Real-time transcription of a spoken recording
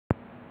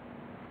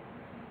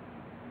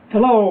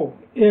Hello,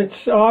 it's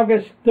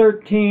August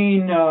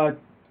 13,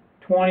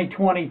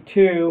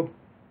 2022,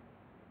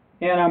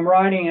 and I'm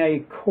riding a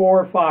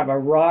Core 5, a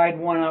Ride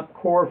 1-Up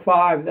Core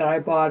 5 that I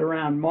bought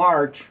around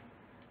March.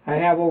 I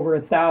have over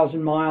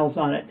 1,000 miles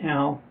on it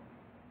now,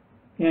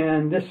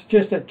 and this is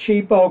just a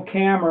cheapo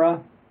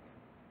camera.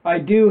 I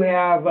do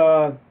have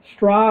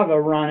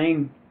Strava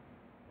running,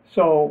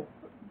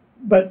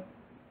 but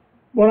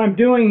what I'm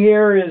doing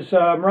here is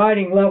I'm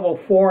riding level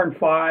 4 and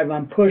 5.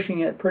 I'm pushing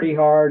it pretty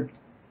hard.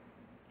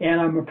 And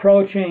I'm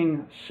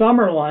approaching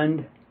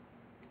Summerland,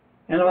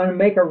 and I'm going to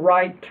make a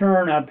right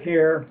turn up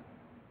here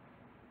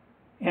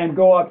and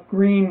go up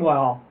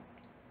Greenwell.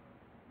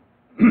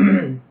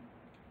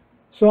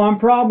 So I'm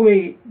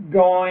probably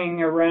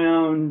going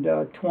around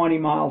 20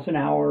 miles an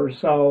hour or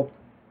so.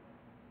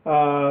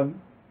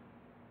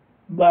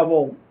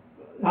 Level,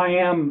 I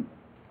am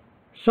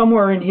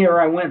somewhere in here.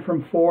 I went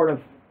from 4 to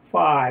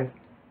 5,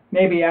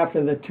 maybe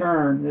after the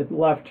turn, the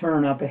left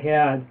turn up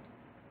ahead.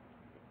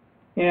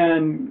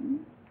 And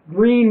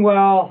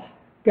Greenwell,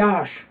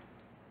 gosh,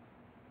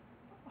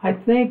 I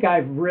think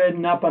I've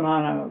ridden up and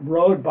on a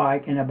road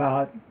bike in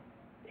about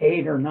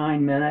 8 or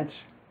 9 minutes,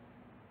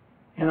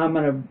 and I'm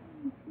going to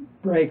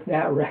break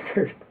that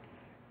record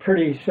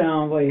pretty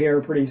soundly here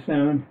pretty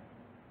soon.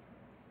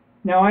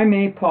 Now I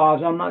may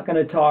pause. I'm not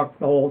going to talk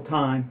the whole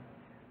time,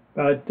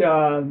 but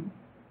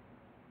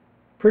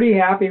pretty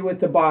happy with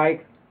the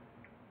bike.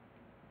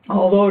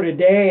 Although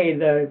today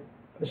I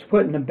was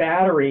putting the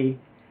battery,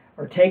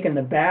 or taking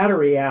the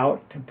battery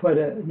out to put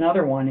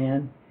another one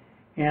in,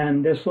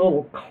 and this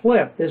little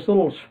clip, this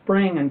little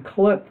spring and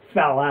clip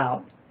fell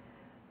out.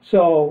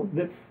 So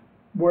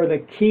where the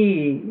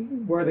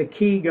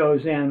key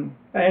goes in,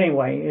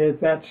 anyway,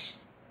 that's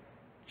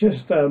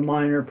just a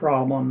minor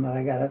problem that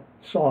I got to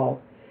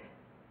solve.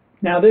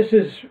 Now this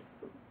is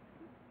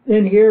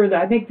in here,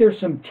 I think there's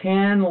some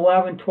 10,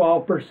 11,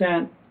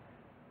 12%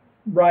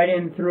 right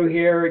in through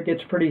here. It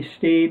gets pretty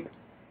steep.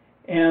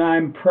 And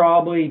I'm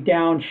probably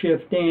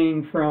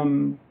downshifting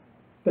from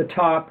the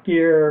top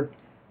gear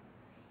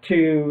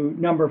to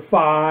number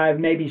 5,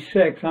 maybe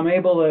 6. I'm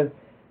able to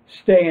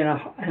stay in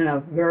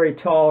a very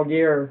tall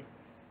gear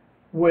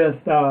with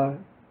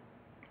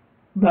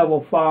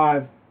level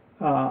 5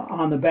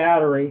 on the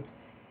battery.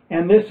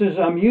 And this is,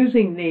 I'm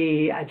using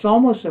it's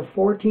almost a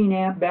 14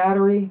 amp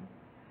battery.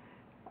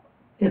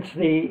 It's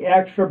the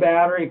extra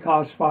battery,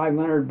 costs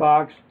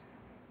 $500,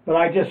 but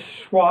I just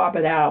swap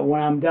it out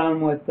when I'm done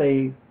with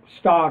the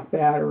stock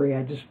battery.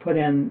 I just put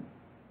in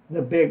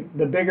the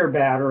bigger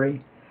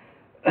battery,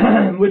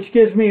 which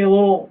gives me a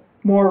little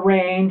more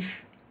range.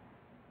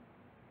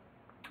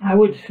 I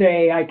would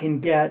say I can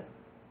get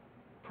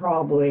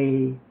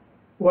probably,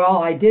 well,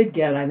 I did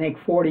get, I think,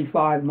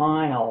 45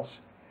 miles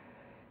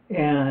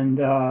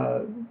and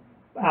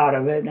out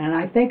of it, and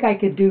I think I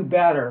could do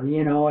better,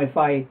 you know, it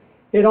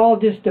all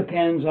just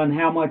depends on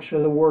how much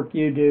of the work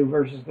you do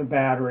versus the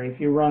battery. If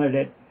you run it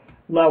at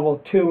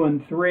level 2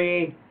 and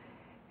 3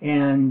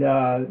 and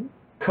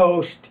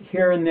coast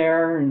here and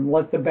there and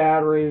let the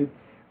battery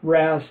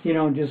rest, you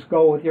know, just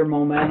go with your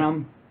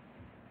momentum.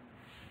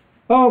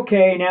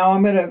 Okay, now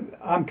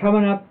I'm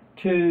coming up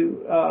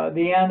to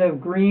the end of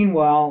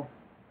Greenwell,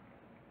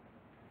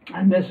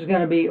 and this is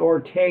going to be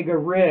Ortega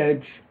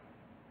Ridge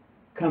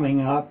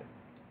coming up,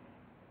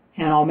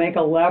 and I'll make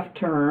a left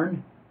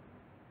turn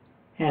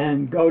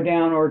and go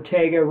down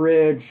Ortega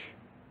Ridge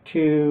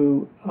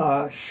to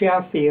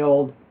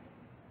Sheffield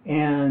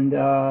and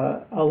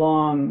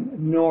along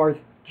North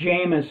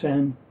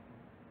Jameson.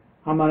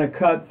 I'm going to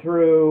cut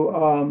through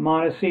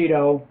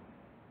Montecito.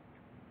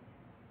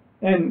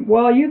 And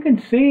well, you can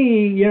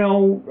see, you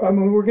know, I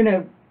mean, we're going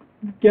to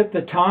get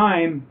the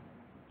time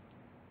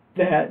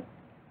that,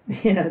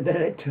 you know, that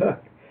it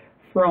took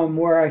from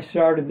where I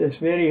started this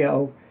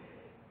video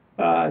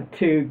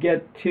to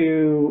get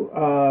to,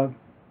 oh,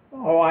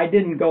 I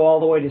didn't go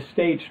all the way to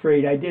State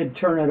Street. I did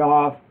turn it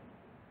off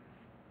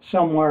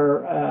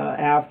somewhere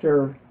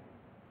after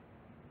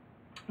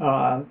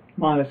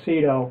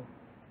Montecito.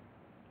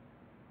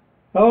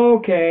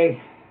 Okay.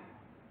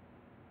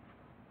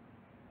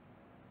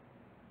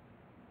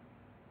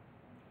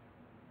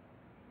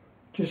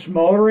 Just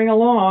motoring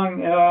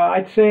along.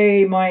 I'd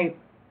say my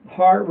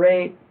heart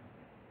rate,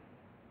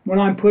 when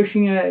I'm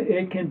pushing it,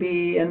 it can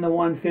be in the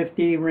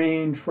 150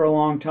 range for a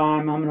long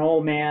time. I'm an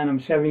old man.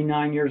 I'm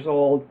 79 years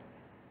old.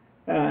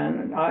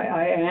 And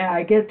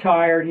I get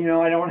tired, you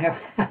know. I don't have...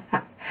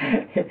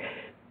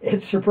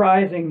 It's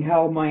surprising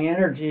how my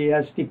energy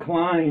has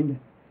declined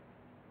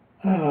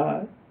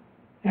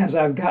as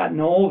I've gotten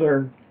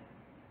older.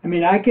 I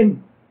mean, I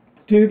can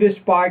do this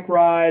bike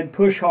ride,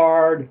 push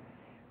hard,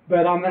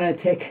 but I'm going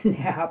to take a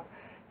nap.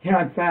 You know,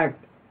 in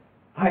fact,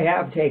 I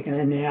have taken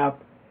a nap.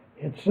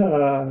 It's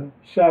 7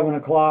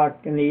 o'clock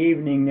in the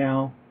evening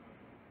now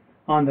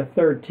on the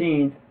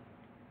 13th.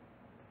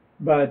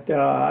 But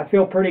I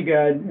feel pretty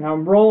good.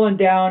 I'm rolling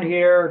down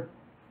here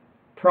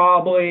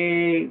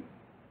probably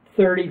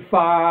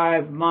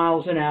 35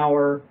 miles an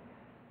hour.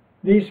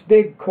 These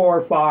big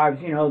Core 5s,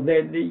 you know,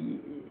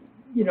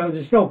 you know,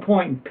 there's no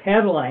point in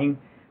pedaling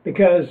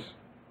because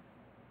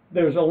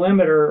there's a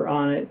limiter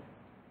on it.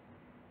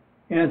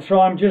 And so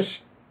I'm just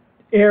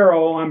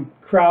I'm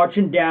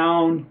crouching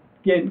down,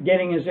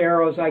 getting as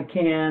arrow as I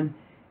can,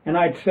 and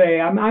I'd say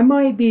I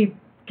might be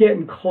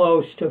getting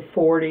close to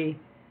 40,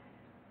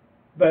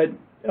 but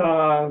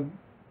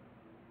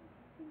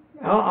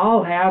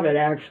I'll have it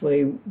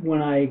actually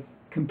when I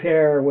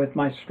compare with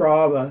my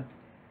Strava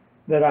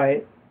that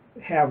I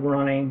have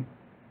running.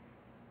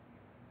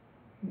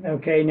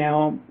 Okay,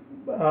 now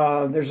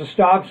there's a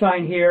stop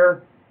sign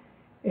here,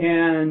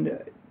 and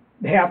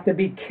have to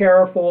be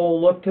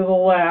careful, look to the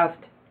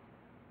left.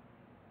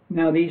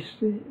 Now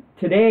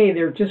today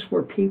there just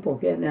were people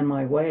getting in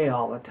my way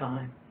all the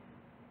time.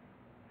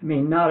 I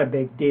mean, not a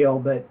big deal,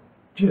 but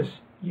just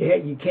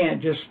you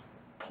can't just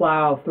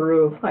plow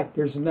through like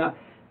there's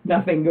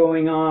nothing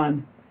going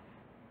on.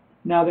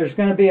 Now there's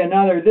going to be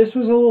another. This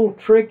was a little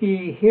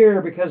tricky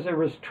here because there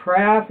was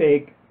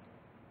traffic.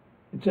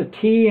 It's a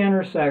T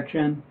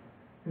intersection.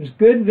 There's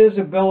good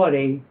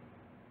visibility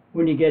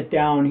when you get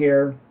down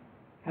here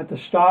at the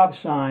stop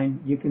sign.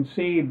 You can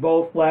see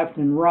both left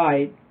and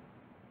right,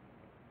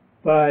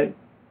 but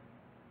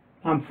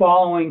I'm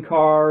following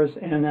cars,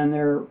 and then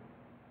they're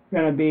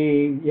going to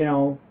be,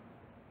 you'll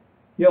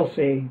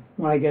see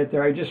when I get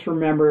there. I just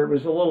remember it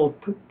was a little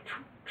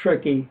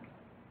tricky.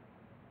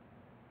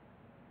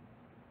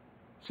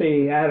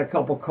 See, I had a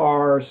couple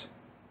cars.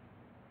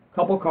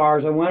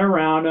 I went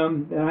around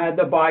them, and I had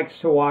the bikes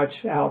to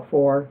watch out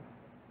for,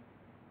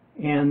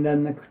 and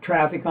then the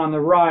traffic on the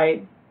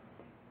right,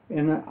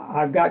 and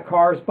I've got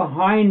cars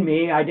behind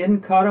me. I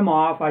didn't cut them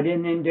off. I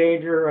didn't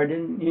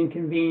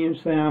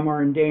inconvenience them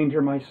or endanger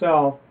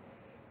myself.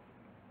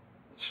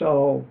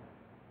 So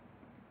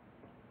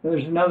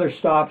there's another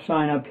stop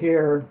sign up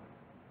here,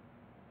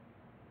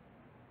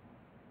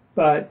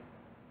 but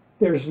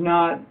there's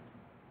not.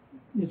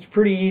 It's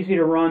pretty easy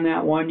to run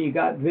that one. You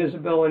got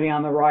visibility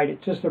on the right.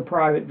 It's just a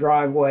private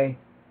driveway,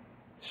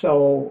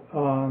 so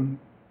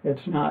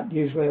it's not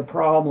usually a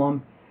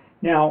problem.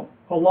 Now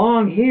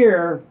along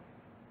here,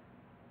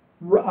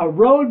 a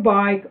road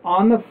bike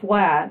on the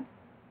flat,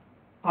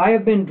 I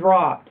have been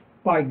dropped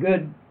by a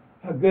good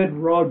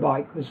road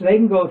bike because they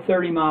can go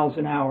 30 miles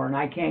an hour and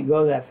I can't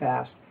go that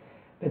fast.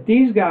 But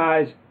these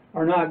guys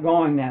are not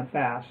going that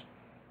fast.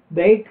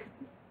 They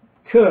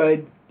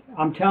could,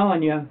 I'm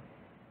telling you,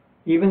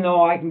 even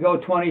though I can go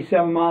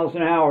 27 miles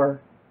an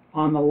hour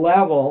on the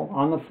level,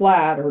 on the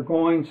flat, or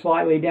going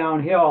slightly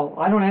downhill,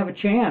 I don't have a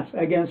chance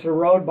against a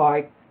road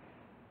bike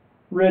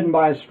ridden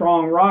by a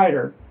strong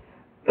rider.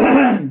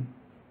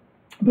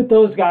 But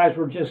those guys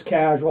were just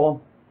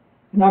casual,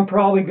 and I'm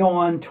probably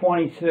going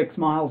 26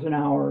 miles an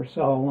hour or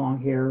so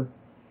along here.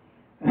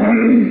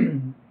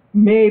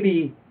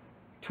 Maybe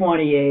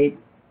 28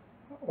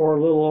 or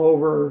a little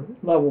over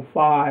level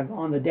 5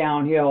 on the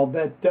downhill,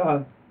 but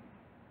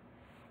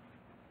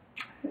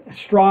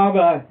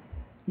Strava,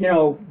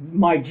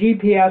 my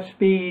GPS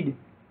speed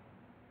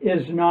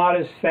is not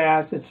as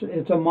fast.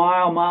 It's a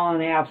mile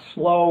and a half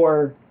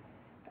slower.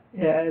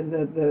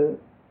 The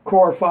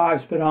Core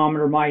 5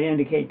 speedometer might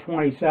indicate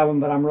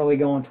 27, but I'm really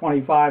going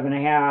 25 and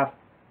a half.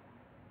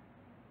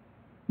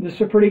 This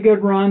is a pretty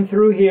good run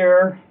through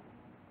here.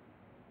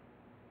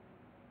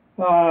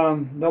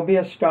 There'll be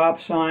a stop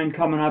sign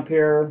coming up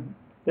here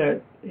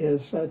that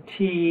is a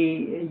T.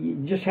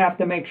 You just have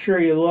to make sure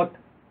you look.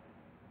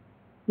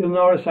 You'll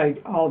notice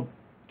I'll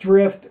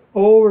drift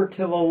over to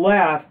the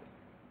left.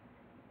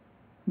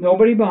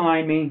 Nobody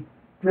behind me.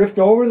 Drift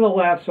over to the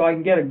left so I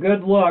can get a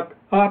good look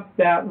up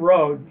that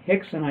road.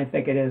 Hickson, I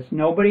think it is.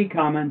 Nobody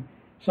coming.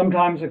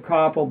 Sometimes a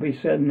cop will be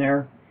sitting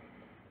there.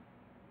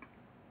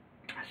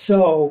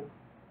 So,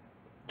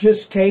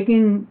 just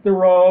taking the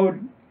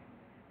road.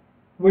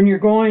 When you're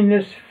going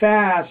this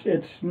fast,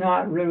 it's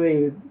not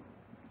really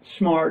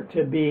smart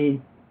to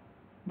be,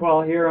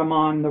 well, here I'm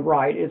on the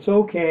right. It's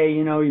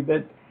okay,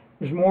 but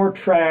there's more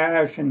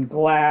trash and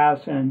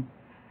glass and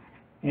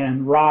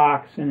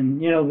rocks and,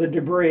 the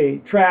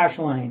debris. Trash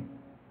lane.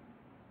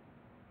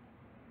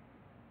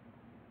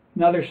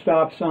 Another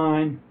stop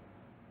sign.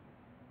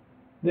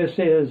 This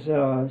is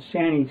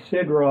San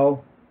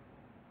Isidro.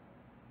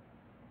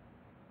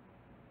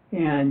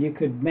 And you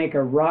could make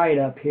a right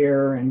up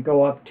here and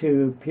go up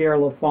to Pierre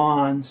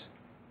Lafon's.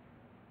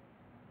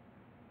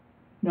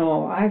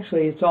 No,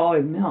 actually it's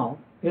Olive Mill.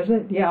 Is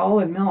it? Yeah,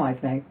 Olive Mill, I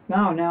think.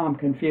 Now I'm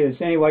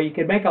confused. Anyway, you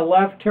could make a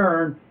left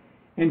turn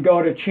and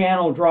go to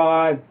Channel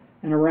Drive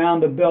and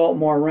around the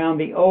Biltmore, around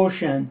the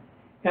ocean.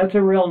 That's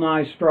a real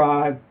nice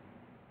drive.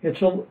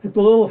 It's a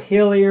little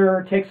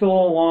hillier, takes a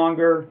little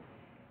longer,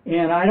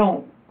 and I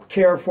don't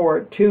care for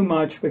it too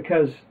much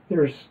because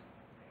there's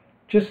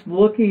just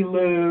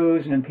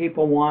looky-loos and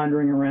people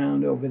wandering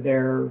around over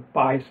there,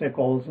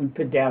 bicycles and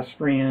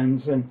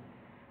pedestrians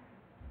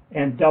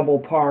and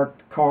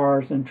double-parked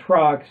cars and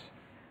trucks.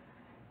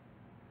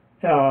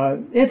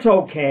 It's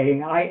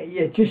okay.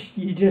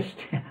 You just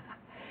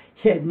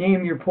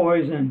name your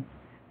poison,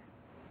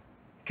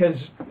 because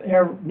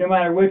no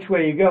matter which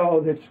way you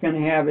go, it's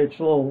going to have its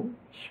little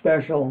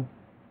special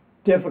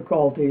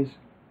difficulties.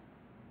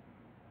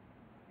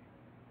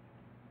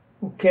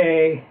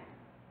 Okay.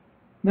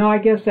 No, I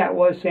guess that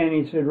was San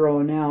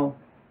Isidro. Now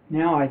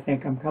I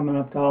think I'm coming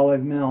up to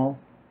Olive Mill.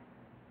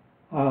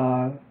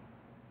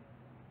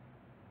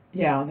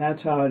 Yeah,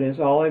 that's how it is.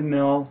 Olive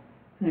Mill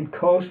and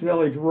Coast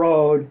Village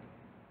Road.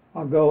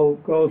 I'll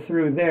go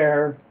through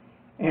there,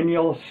 and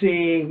you'll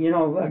see.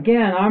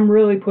 Again, I'm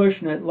really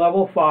pushing it.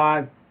 Level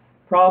 5,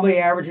 probably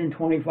averaging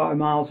 25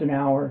 miles an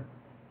hour.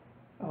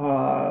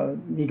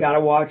 You got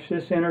to watch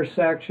this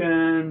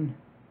intersection.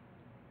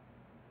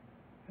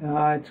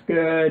 It's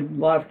good,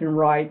 left and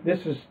right.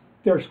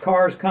 There's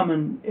cars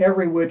coming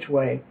every which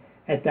way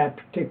at that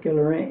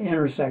particular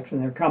intersection.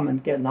 They're coming,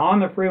 getting on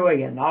the freeway,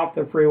 getting off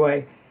the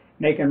freeway,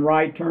 making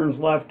right turns,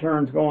 left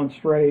turns, going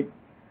straight.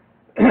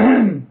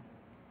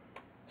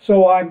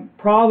 So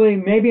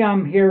maybe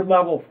I'm here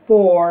level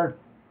 4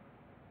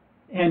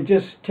 and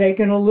just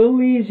taking a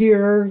little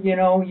easier.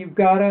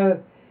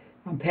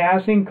 I'm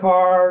passing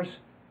cars,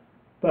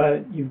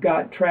 but you've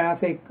got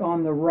traffic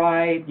on the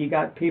right. You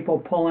got people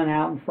pulling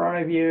out in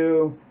front of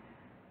you.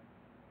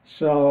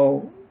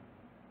 So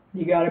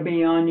you got to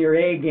be on your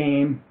A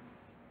game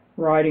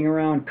riding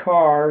around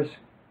cars.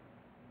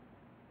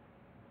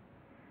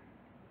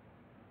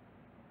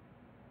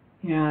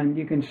 And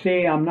you can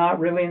see I'm not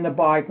really in the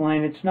bike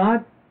lane. It's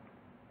not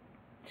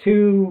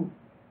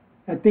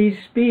at these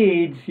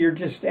speeds, you're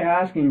just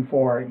asking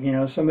for it.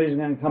 Somebody's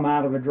going to come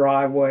out of a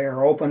driveway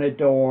or open a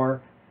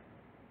door.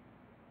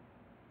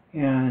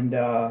 And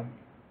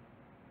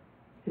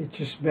it's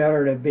just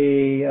better to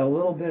be a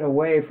little bit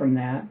away from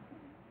that.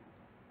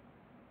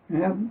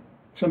 Yeah,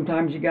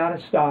 sometimes you got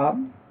to stop.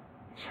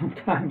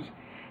 Sometimes,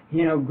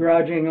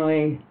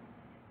 grudgingly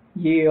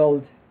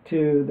yield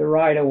to the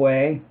right of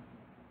way.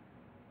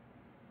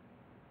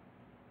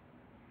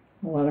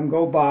 Let them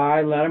go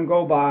by, let them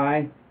go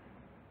by.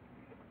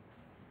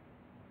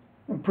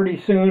 And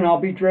pretty soon I'll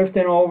be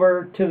drifting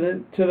over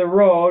to the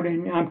road,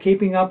 and I'm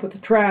keeping up with the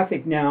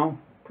traffic now,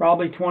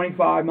 probably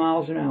 25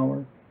 miles an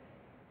hour.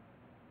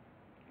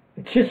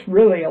 It's just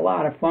really a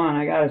lot of fun,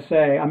 I gotta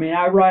say. I mean,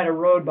 I ride a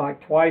road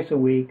bike twice a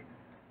week,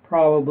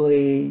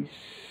 probably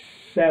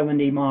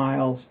 70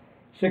 miles,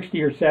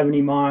 60 or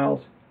 70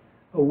 miles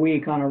a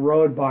week on a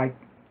road bike,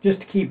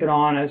 just to keep it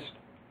honest.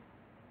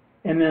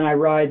 And then I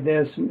ride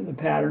this, and the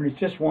pattern is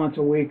just once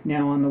a week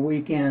now on the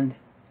weekend.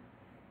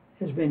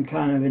 Has been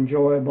kind of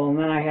enjoyable. And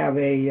then I have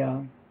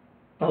a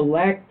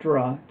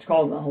Electra, it's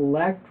called an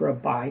Electra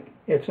bike.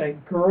 It's a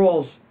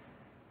girl's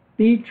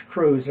beach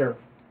cruiser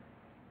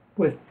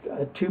with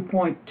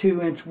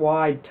 2.2 inch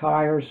wide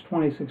tires,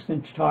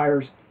 26-inch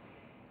tires.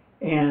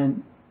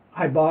 And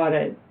I bought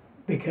it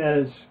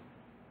because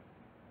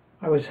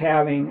I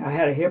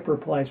had a hip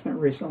replacement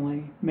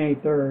recently, May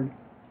 3rd.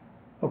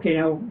 Okay,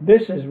 now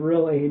this is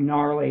really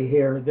gnarly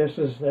here. This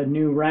is the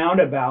new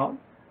roundabout,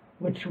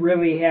 which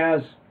really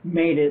has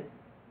made it,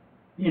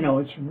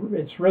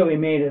 it's really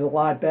made it a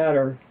lot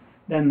better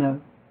than the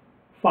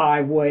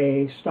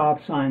 5-way stop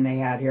sign they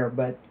had here.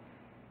 But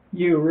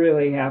you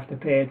really have to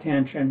pay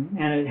attention,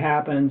 and it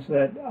happens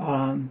that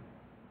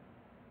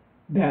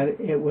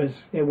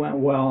it went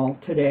well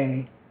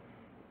today.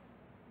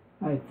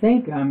 I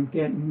think I'm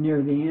getting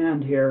near the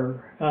end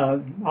here.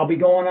 I'll be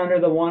going under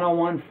the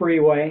 101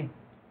 freeway.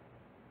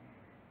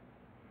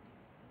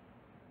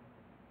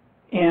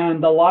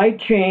 And the light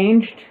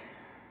changed.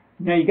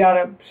 Now you got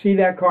to see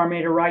that car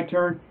made a right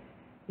turn.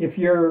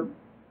 You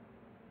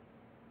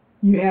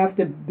have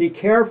to be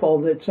careful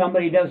that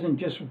somebody doesn't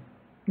just,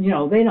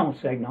 they don't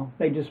signal.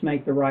 They just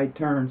make the right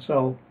turn.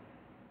 So,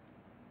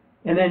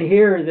 and then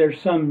here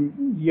there's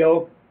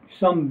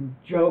some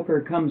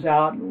joker comes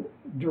out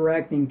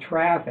directing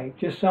traffic.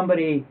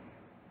 Who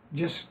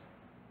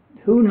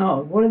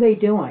knows? What are they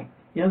doing?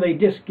 They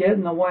just get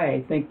in the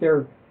way, think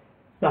they're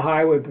the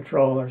highway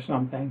patrol or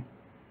something.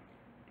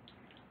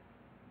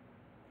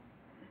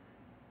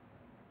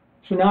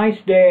 It's a nice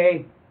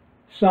day,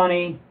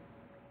 sunny.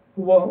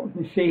 Well,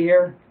 you see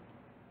here,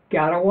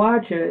 gotta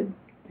watch it.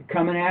 They're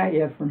coming at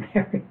you from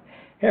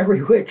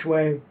every which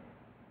way.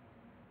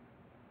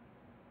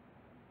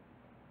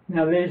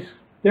 Now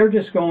they're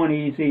just going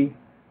easy.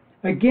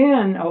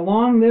 Again,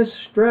 along this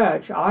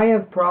stretch, I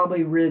have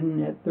probably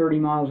ridden at 30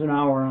 miles an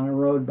hour on a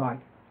road bike.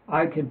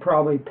 I could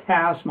probably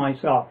pass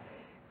myself.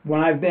 When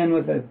I've been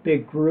with a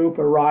big group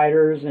of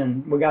riders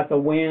and we got the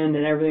wind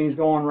and everything's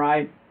going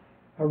right,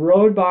 a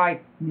road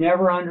bike,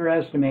 never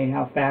underestimate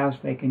how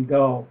fast they can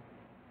go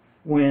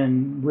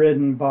when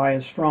ridden by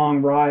a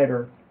strong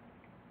rider.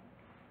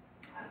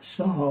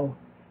 So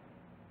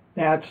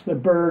that's the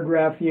bird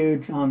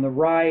refuge on the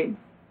right,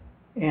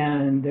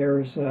 and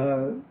there's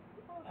a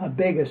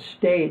big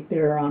estate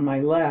there on my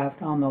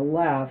left. On the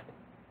left,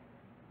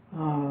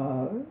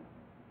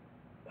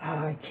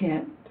 I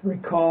can't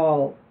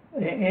recall.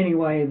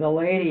 Anyway, the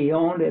lady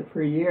owned it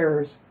for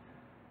years.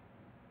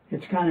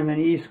 It's kind of an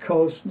East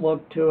Coast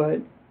look to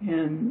it,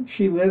 and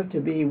she lived to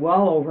be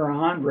well over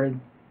 100,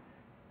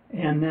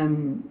 and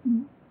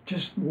then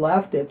just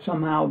left it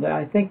somehow.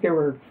 I think there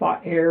were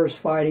heirs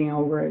fighting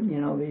over it,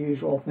 the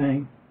usual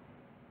thing.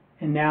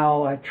 And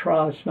now a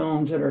trust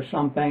owns it or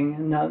something.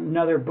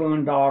 Another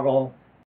boondoggle